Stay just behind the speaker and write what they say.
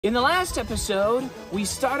In the last episode, we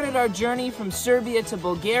started our journey from Serbia to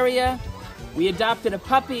Bulgaria, we adopted a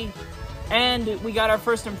puppy, and we got our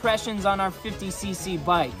first impressions on our 50cc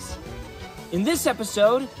bikes. In this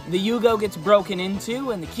episode, the Yugo gets broken into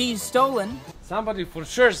and the keys stolen. Somebody for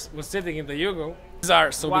sure was sitting in the Yugo.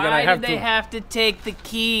 So Why did they have to take the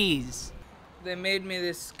keys? They made me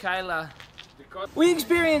this Kyla. We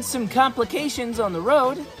experienced some complications on the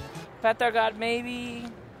road. Petar got maybe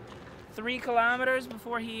 3 kilometers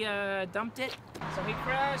before he dumped it. So he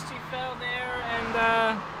crashed, he fell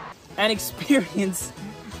there, and experienced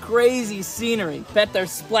crazy scenery. Petar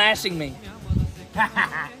splashing me.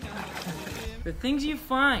 The things you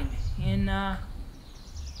find in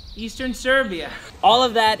Eastern Serbia. All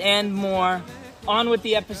of that and more. On with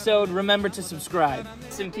the episode. Remember to subscribe.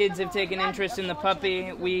 Some kids have taken interest in the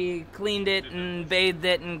puppy. We cleaned it and bathed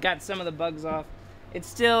it and got some of the bugs off. It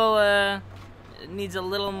still needs a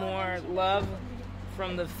little more love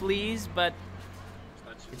from the fleas, but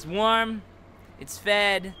it's warm, it's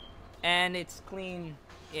fed, and it's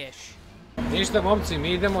clean-ish. Ništa momci,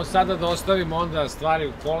 mi idemo sada da ostavimo onda stvari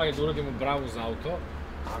u kola i da uradimo bravu za auto,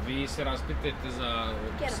 a vi se raspitajte za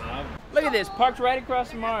psa. Look at this, parked right across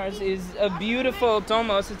from ours is a beautiful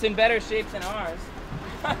Tomos. It's in better shape than ours.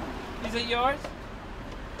 Is it yours?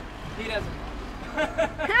 He doesn't.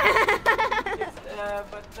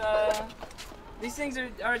 These things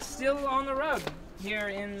are still on the road here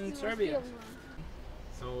in Serbia.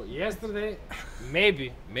 So yesterday,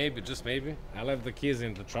 maybe, just maybe, I left the keys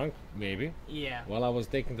in the trunk, maybe. Yeah. While I was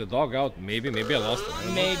taking the dog out, maybe I lost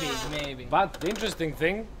it. Maybe. But the interesting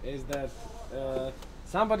thing is that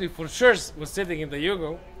somebody for sure was sitting in the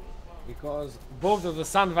Yugo because both of the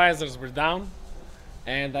sun visors were down,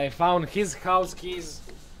 and I found his house keys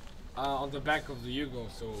on the back of the Yugo.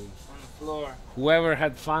 So on the floor. Whoever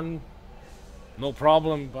had fun, no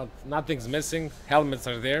problem, but nothing's missing. Helmets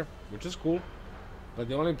are there, which is cool. But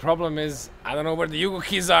the only problem is, I don't know where the Yugo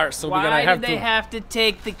keys are, so we're gonna have to... Why did they have to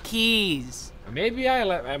take the keys? Maybe I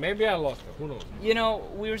lost it, who knows? You know,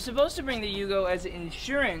 we were supposed to bring the Yugo as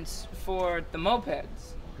insurance for the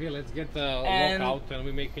mopeds. Okay, let's get the lock out and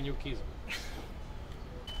we make a new keys.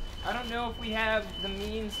 I don't know if we have the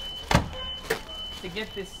means to get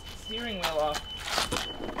this steering wheel off.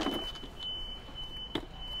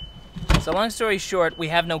 So long story short, we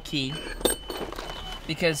have no key.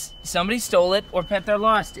 Because somebody stole it or Petar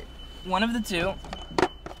lost it. One of the two.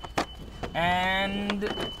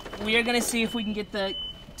 And we are gonna see if we can get the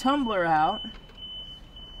tumbler out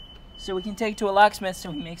so we can take to a locksmith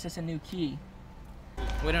so he makes us a new key.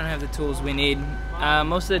 We don't have the tools we need.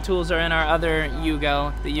 Most of the tools are in our other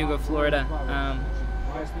Yugo, the Yugo Florida,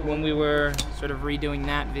 when we were sort of redoing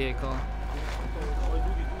that vehicle.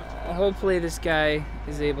 Hopefully this guy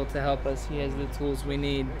is able to help us. He has the tools we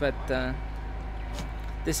need, but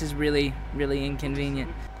this is really, really inconvenient.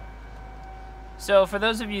 So for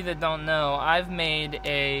those of you that don't know, I've made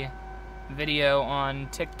a video on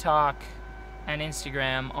TikTok and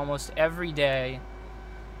Instagram almost every day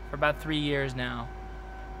for about 3 years now.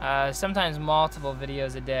 Sometimes multiple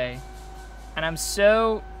videos a day. And I'm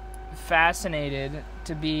so fascinated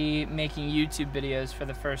to be making YouTube videos for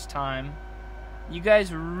the first time. You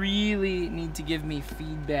guys really need to give me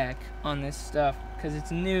feedback on this stuff because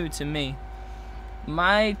it's new to me.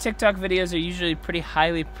 My TikTok videos are usually pretty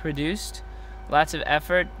highly produced, lots of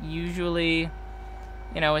effort. Usually,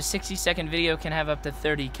 you know, a 60-second video can have up to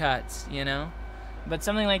 30 cuts, you know? But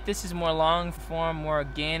something like this is more long form, more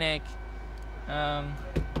organic, and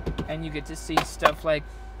you get to see stuff like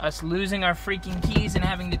us losing our freaking keys and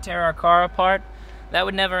having to tear our car apart. That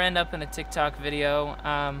would never end up in a TikTok video,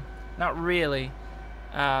 not really,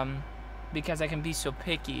 because I can be so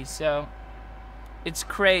picky, so it's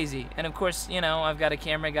crazy. And of course, you know, I've got a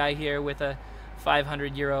camera guy here with a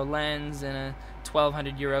 500 € lens and a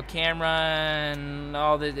 1,200 € camera and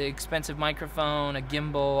all the expensive microphone, a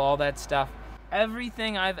gimbal, all that stuff.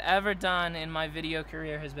 Everything I've ever done in my video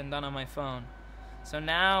career has been done on my phone. So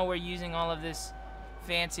now we're using all of this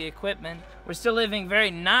fancy equipment. We're still living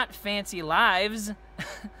very not fancy lives,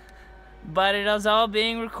 but it is all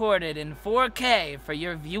being recorded in 4K for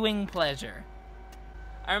your viewing pleasure.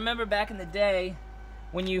 I remember back in the day,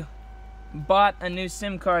 when you bought a new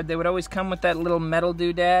SIM card, they would always come with that little metal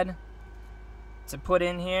doodad to put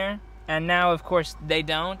in here. And now, of course, they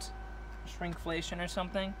don't. Shrinkflation or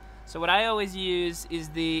something. So what I always use is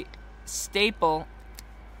the staple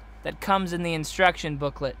that comes in the instruction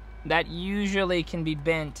booklet. That usually can be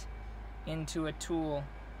bent into a tool.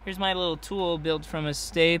 Here's my little tool built from a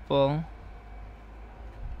staple.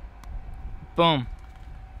 Boom.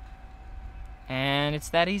 And it's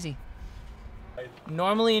that easy.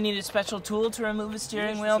 Normally you need a special tool to remove a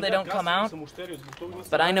steering wheel. They don't come out.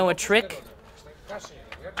 But I know a trick.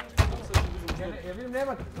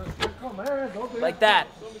 Like that.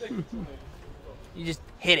 You just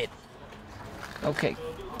hit it. Okay.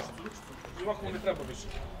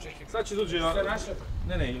 Sad će dođe na...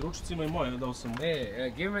 Ne, ručice ima i moje, dao sam mu.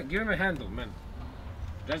 Give him a handle, man.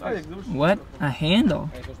 What? A handle?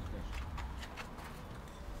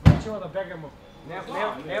 Nećemo da begamo.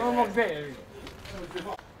 Nemamo gde.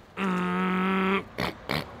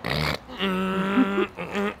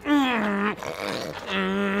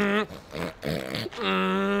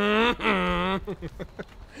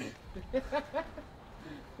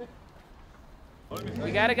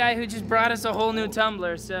 We got a guy who just brought us a whole new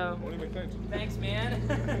tumbler, so thanks, man.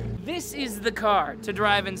 This is the car to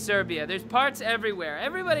drive in Serbia. There's parts everywhere.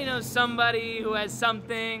 Everybody knows somebody who has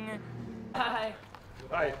something. Hi.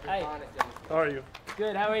 Hi. Hi. How are you?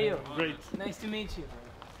 Good, how are you? Great. Nice to meet you.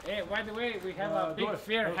 Hey, by the way, we have a big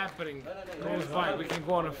fair happening close by. We can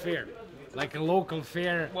go on a fair. Like a local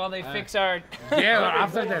fair. While they fix our... Yeah,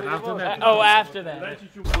 after that. Oh, after that.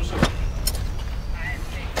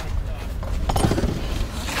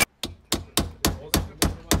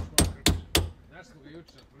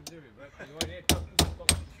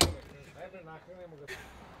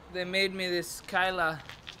 They made me this Kaila.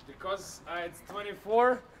 Because it's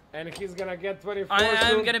 24 and he's gonna get 24 I'm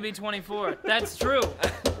soon. gonna be 24. That's true.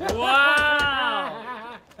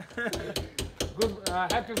 Wow! Good,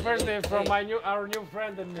 happy birthday from our new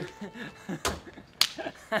friend and me.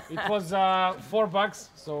 It was $4,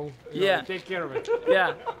 so Yeah. take care of it.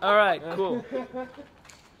 Yeah, alright, cool.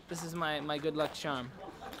 This is my good luck charm.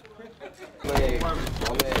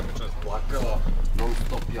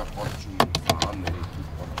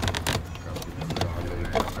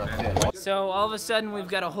 So all of a sudden we've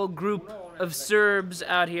got a whole group of Serbs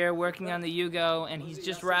out here working on the Yugo, and he's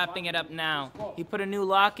just wrapping it up now. He put a new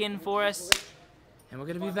lock in for us, and we're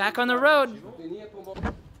gonna be back on the road.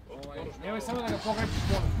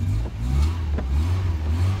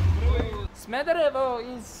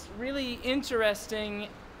 Smederevo is really interesting.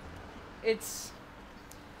 It's,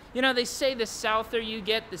 you know, they say the souther you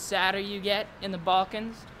get, the sadder you get in the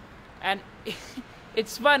Balkans. And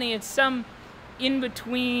it's funny, it's some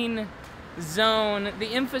in-between zone.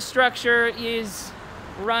 The infrastructure is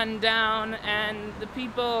run down and the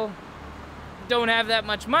people don't have that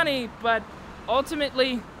much money, but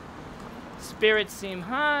ultimately spirits seem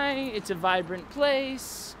high, it's a vibrant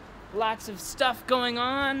place, lots of stuff going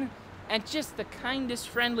on, and just the kindest,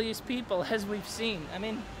 friendliest people as we've seen. I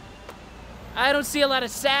mean, I don't see a lot of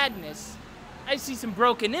sadness. I see some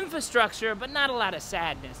broken infrastructure, but not a lot of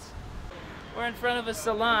sadness. We're in front of a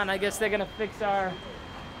salon. I guess they're gonna fix our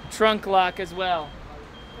trunk lock as well.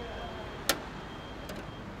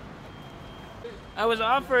 I was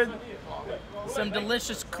offered some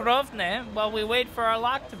delicious krovne while we wait for our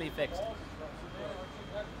lock to be fixed.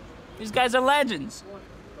 These guys are legends.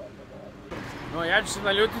 No, ja ću se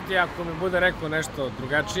naljutiti ako mi bude rekao nešto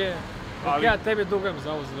drugačije. Ali- Ja tebi dugam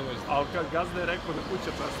za ovo zadovoljstvo. Ali kad gazda je rekao da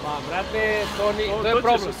kuća prasla. Pa, brate, to je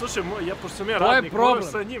problem. Slušaj, pošto sam ja To je radnik, problem.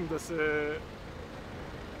 moraš sa njim da se...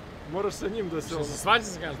 Moraš sa njim da se... Što se svađa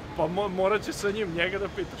s gazdom? Pa morat ćeš sa njim njega da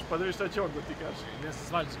pitaš, pa da viš šta će on da ti kaže. Ne se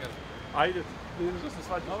svađa s gazdom. Ajde, da ideš da se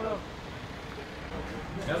svađaš. Dobro.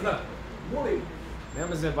 Gazda? Molim. Nema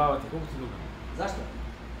me zajebavati, koliko ti duga? Zašto?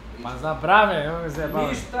 Pa za brave, nema me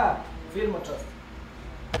zajebavati. Ništa, firma čast.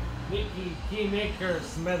 Mickey Keymaker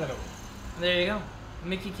Smederevo. There you go.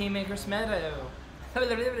 Mickey Keymaker Smederevo.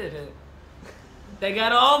 They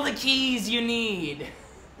got all the keys you need.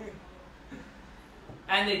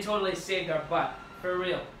 And they totally saved our butt. For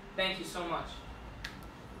real. Thank you so much.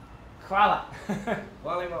 Hvala.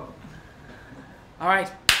 Hvala vam. All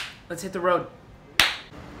right, let's hit the road.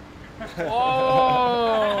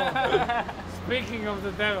 Oh! Speaking of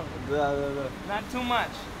the devil. Not too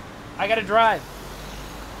much. I gotta drive.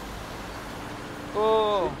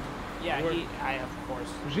 Oh. Yeah, of course.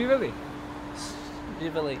 Živeli?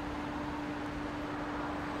 Živeli.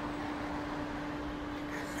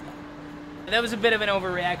 That was a bit of an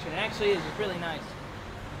overreaction. It actually is. It's really nice.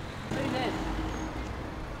 Pretty nice.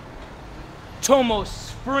 Tomos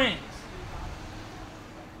Springs.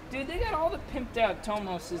 Dude, they got all the pimped out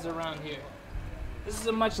Tomoses around here. This is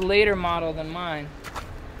a much later model than mine.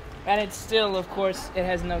 And it's still, of course, it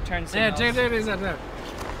has no turn signals. Yeah, check this out there.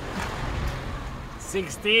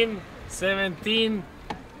 16, 17,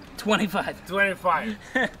 25. 25.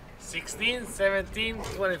 16, 17,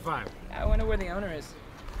 25. I wonder where the owner is.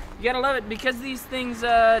 You gotta love it, because these things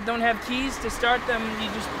don't have keys to start them, you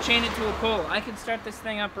just chain it to a pole. I can start this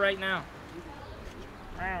thing up right now.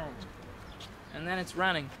 and then it's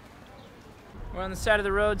running. We're on the side of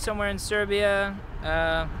the road somewhere in Serbia.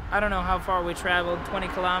 I don't know how far we traveled, 20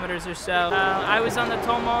 kilometers or so. I was on the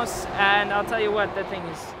Tomos, and I'll tell you what, that thing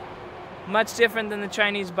is much different than the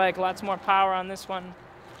Chinese bike. Lots more power on this one.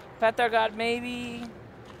 Petar got maybe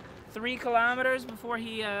 3 kilometers before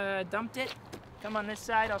he dumped it. Come on this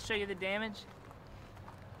side, I'll show you the damage.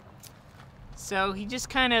 So he just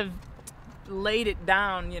kind of laid it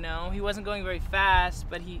down, you know. He wasn't going very fast,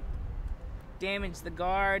 but he damaged the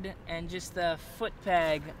guard and just the foot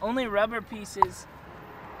peg. Only rubber pieces.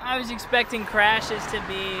 I was expecting crashes to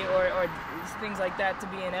be, or things like that to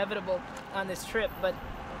be inevitable on this trip, but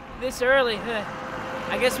this early,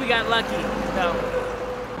 I guess we got lucky, though.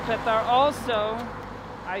 Petar also,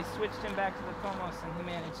 I switched him back to the Tomos and he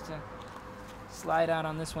managed to slide out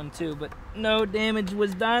on this one too, but no damage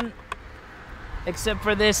was done, except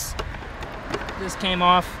for this. This came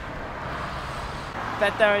off.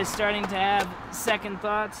 Petar is starting to have second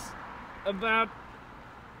thoughts about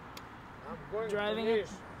driving it.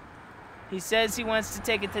 He says he wants to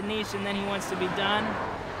take it to Niš and then he wants to be done.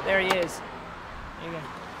 There he is. There you go.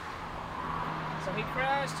 So he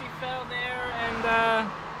crashed, he fell there, and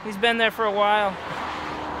he's been there for a while.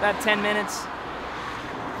 About 10 minutes.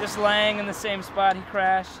 Just laying in the same spot he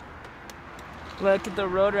crashed. Look at the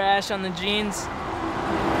road rash on the jeans.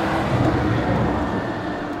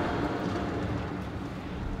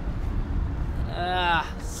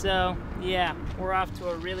 So, yeah, we're off to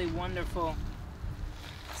a really wonderful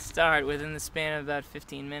start within the span of about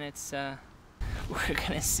 15 minutes. We're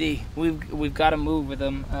gonna see. We've got to move with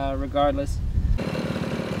them regardless. We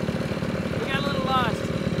got a little lost.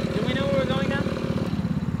 Do we know where we're going now?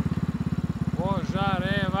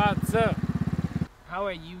 How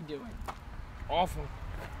are you doing? Awful.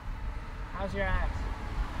 How's your ass?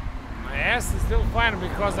 My ass is still fine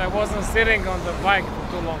because I wasn't sitting on the bike for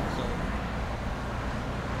too long. So.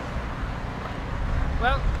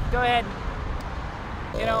 Well, go ahead.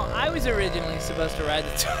 You know, I was originally supposed to ride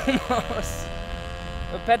the Tomos,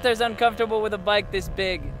 but Petar's uncomfortable with a bike this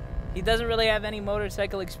big. He doesn't really have any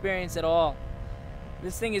motorcycle experience at all.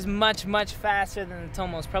 This thing is much, much faster than the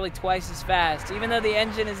Tomos, probably twice as fast. Even though the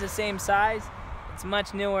engine is the same size, it's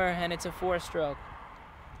much newer and it's a 4-stroke.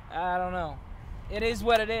 I don't know. It is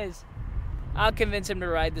what it is. I'll convince him to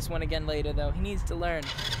ride this one again later, though. He needs to learn.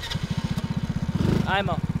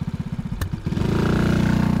 Imo.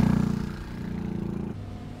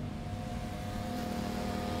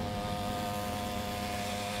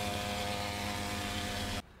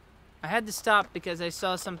 I had to stop because I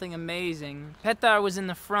saw something amazing. Petar was in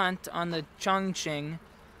the front on the Chongqing,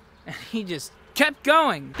 and he just kept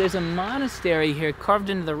going. There's a monastery here carved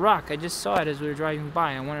into the rock. I just saw it as we were driving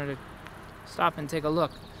by. I wanted to stop and take a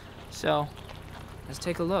look. So, let's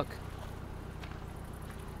take a look.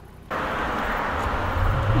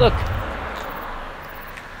 Look.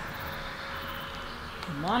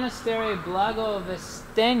 Monastery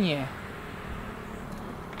Blagovestenje.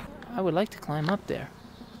 I would like to climb up there.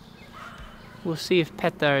 We'll see if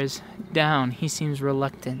Petar is down. He seems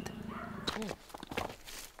reluctant.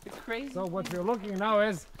 It's crazy. So what we're looking now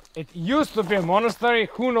is, it used to be a monastery,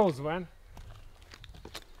 who knows when,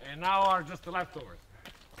 and now are just the leftovers.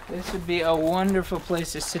 This would be a wonderful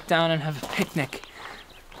place to sit down and have a picnic.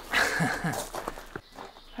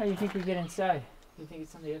 How do you think we get inside? Do you think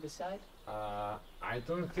it's on the other side? I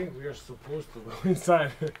don't think we are supposed to go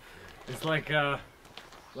inside. It's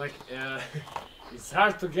it's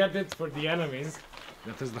hard to get it for the enemies.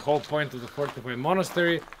 That is the whole point of the fortified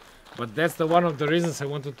monastery. But that's one of the reasons I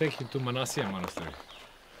want to take you to Manasya Monastery.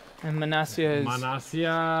 And Manasya is...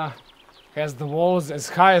 Manasya has the walls as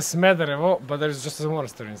high as Smederevo, but there's just a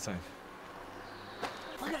monastery inside.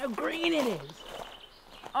 Look how green it is!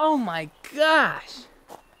 Oh my gosh!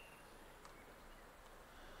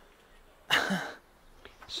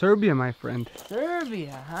 Serbia, my friend.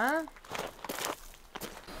 Serbia, huh?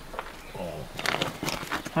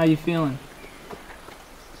 How you feeling?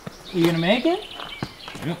 You gonna make it?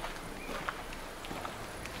 Yeah.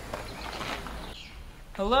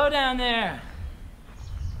 Hello down there.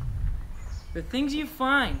 The things you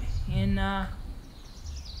find in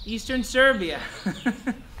eastern Serbia.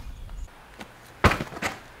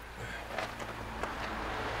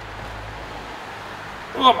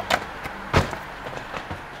 Oh.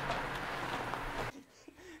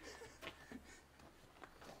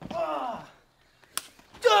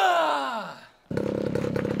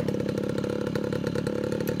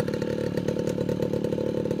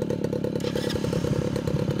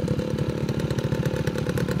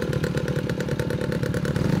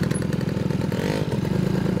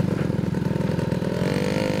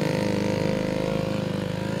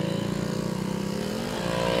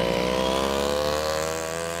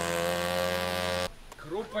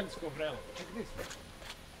 japansko vrelo. Check this.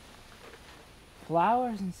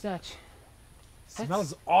 Flowers and such.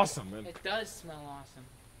 Smells awesome, man. It does smell awesome.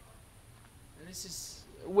 And this is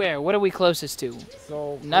where? What are we closest to?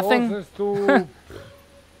 So Nothing? closest to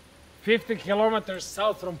 50 kilometers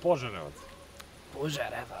south from Požarevac.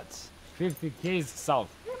 Požarevac. 50 k's south.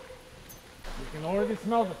 You can already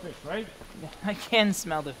smell the fish, right? I can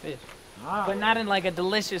smell the fish, Ah, but not in like a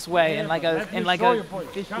delicious way, Yeah, in like but a let me in like show a you, boys.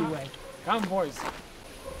 fishy Come. way. come boys.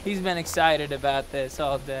 He's been excited about this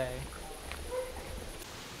all day.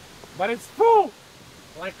 But it's full!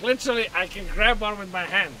 Like literally, I can grab one with my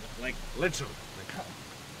hand. Like literally.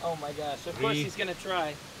 Oh my gosh! Of course 3, he's gonna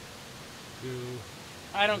try. 2,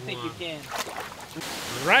 I don't think you can.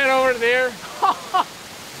 right over there.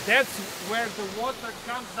 That's where the water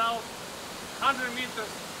comes out 100 meters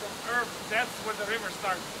from Earth. That's where the river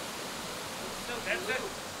starts. That's it.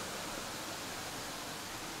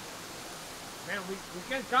 Man, we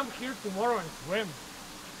can come here tomorrow and swim.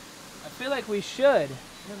 I feel like we should.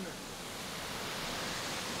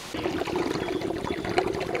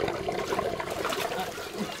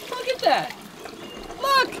 Look at that!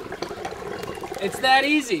 Look! It's that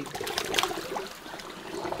easy.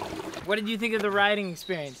 What did you think of the riding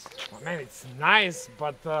experience? Well, man, it's nice,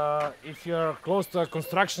 but if you're close to a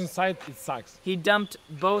construction site, it sucks. He dumped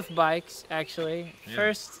both bikes, actually. Yeah.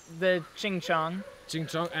 First the Ching Chong, Ching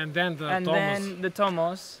Chong, and then the and Thomas. then the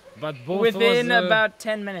Tomos. But both Within was, about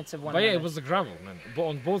 10 minutes of one But yeah, another. it was the gravel, man.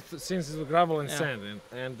 On both since it was gravel and Yeah. sand,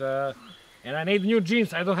 and I need new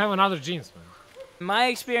jeans. I don't have another jeans, man. My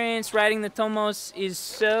experience riding the Tomos is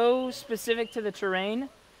so specific to the terrain.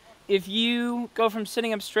 If you go from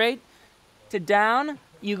sitting up straight to down,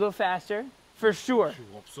 you go faster, for sure.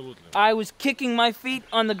 Absolutely. I was kicking my feet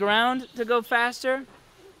on the ground to go faster.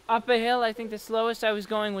 Up a hill, I think the slowest I was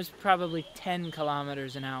going was probably 10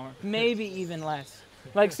 kilometers an hour, maybe even less.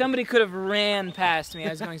 Like somebody could have ran past me. I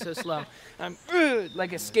was going so slow. I'm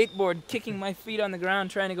like a skateboard, kicking my feet on the ground,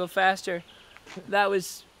 trying to go faster. That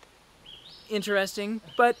was interesting,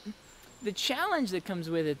 but the challenge that comes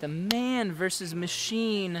with it, the man versus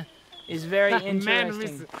machine, is very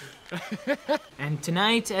interesting. And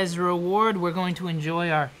tonight, as a reward, we're going to enjoy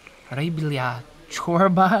our riblia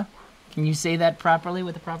chorba. Can you say that properly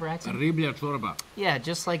with the proper accent? Riblia chorba. Yeah,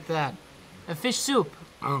 just like that. A fish soup.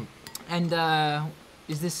 And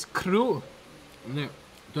is this kru? Ne,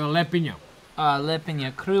 to je lepinja.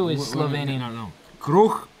 Lepinja. Kru is Slovenian. No.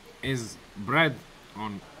 Kruh is bread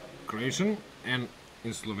on Croatian and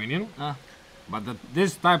in Slovenian. Ah. But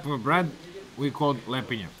this type of bread we call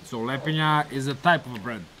lepinja. So lepinja is a type of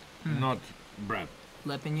bread, not bread.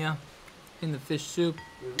 Lepinja in the fish soup.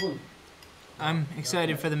 I'm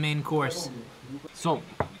excited for the main course. So,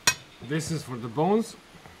 this is for the bones.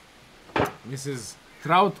 This is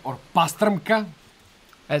trout or pastrmka.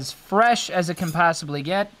 As fresh as it can possibly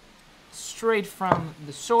get, straight from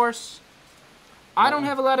the source. I don't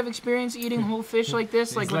have a lot of experience eating whole fish like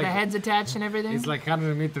this, like with the heads attached and everything. It's like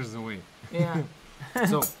 100 meters away. Yeah.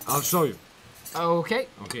 So, I'll show you. Okay.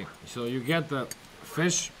 Okay, so you get the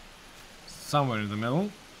fish somewhere in the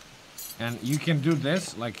middle. And you can do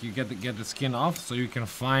this, like you get the skin off, so you can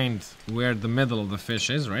find where the middle of the fish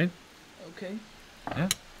is, right? Okay. Yeah.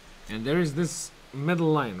 And there is this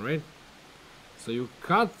middle line, right? So you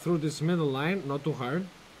cut through this middle line, not too hard.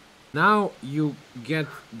 Now you get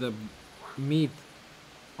the meat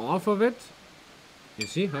off of it. You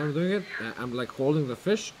see how I'm doing it? I'm like holding the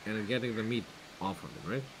fish and getting the meat off of it,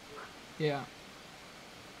 right? Yeah.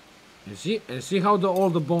 You see? And see how all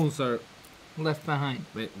the bones are. Left behind.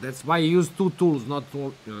 That's why you use two tools, not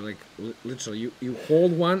two, like literally. You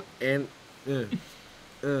hold one and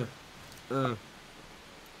right?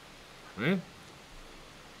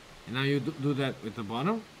 And now you do that with the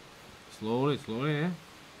bottom. Slowly, yeah.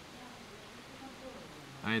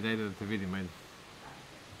 Ajde da te vidim,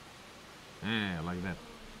 ajde. Like that.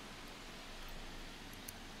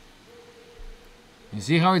 You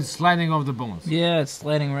see how it's sliding off the bones? Yeah, it's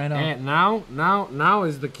sliding right off. And now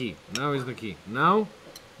is the key. Now is the key. Now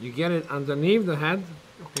you get it underneath the head.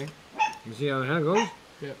 Okay. You see how the head goes?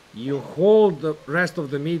 Yep. You hold the rest of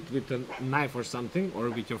the meat with a knife or something, or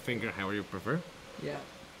with your finger, however you prefer. Yeah.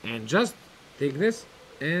 And just take this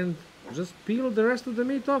and just peel the rest of the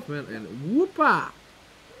meat off, man. And whoopa!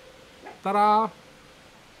 Ta-da!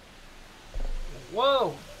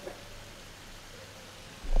 Whoa!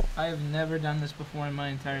 I have never done this before in my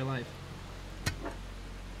entire life.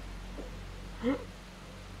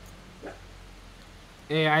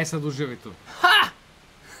 Aj sad uživaj tu.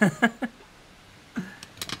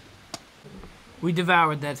 We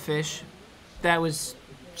devoured that fish. That was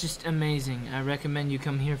just amazing. I recommend you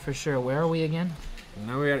come here for sure. Where are we again?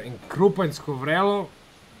 Now we are in Krupanjsko Vrelo.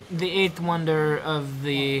 The eighth wonder of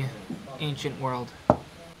the ancient world.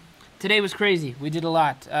 Today was crazy. We did a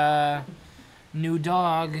lot. New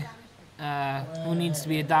dog. Who needs to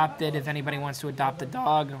be adopted? If anybody wants to adopt a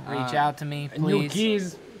dog, reach out to me, please. New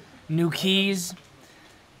keys. New keys.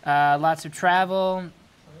 Lots of travel.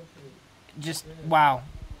 Just, wow.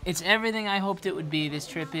 It's everything I hoped it would be. This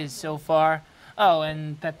trip is so far. Oh,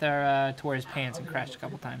 and Petar tore his pants and crashed a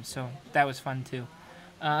couple times, so that was fun too.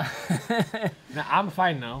 Now, I'm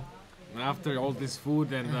fine now. After all this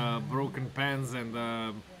food and broken pants and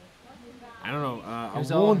I don't know,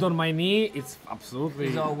 a wound on my knee, it's absolutely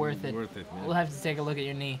It's all worth it. man. We'll have to take a look at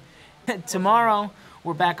your knee. Tomorrow,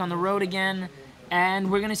 we're back on the road again, and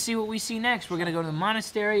we're going to see what we see next. We're going to go to the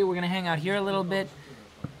monastery. We're going to hang out here a little bit.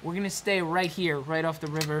 We're going to stay right here, right off the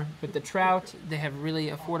river with the trout. They have really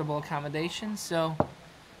affordable accommodations, so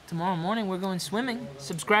tomorrow morning we're going swimming.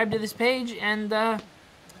 Subscribe to this page, and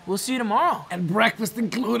we'll see you tomorrow. And breakfast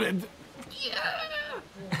included.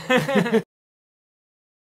 Yeah!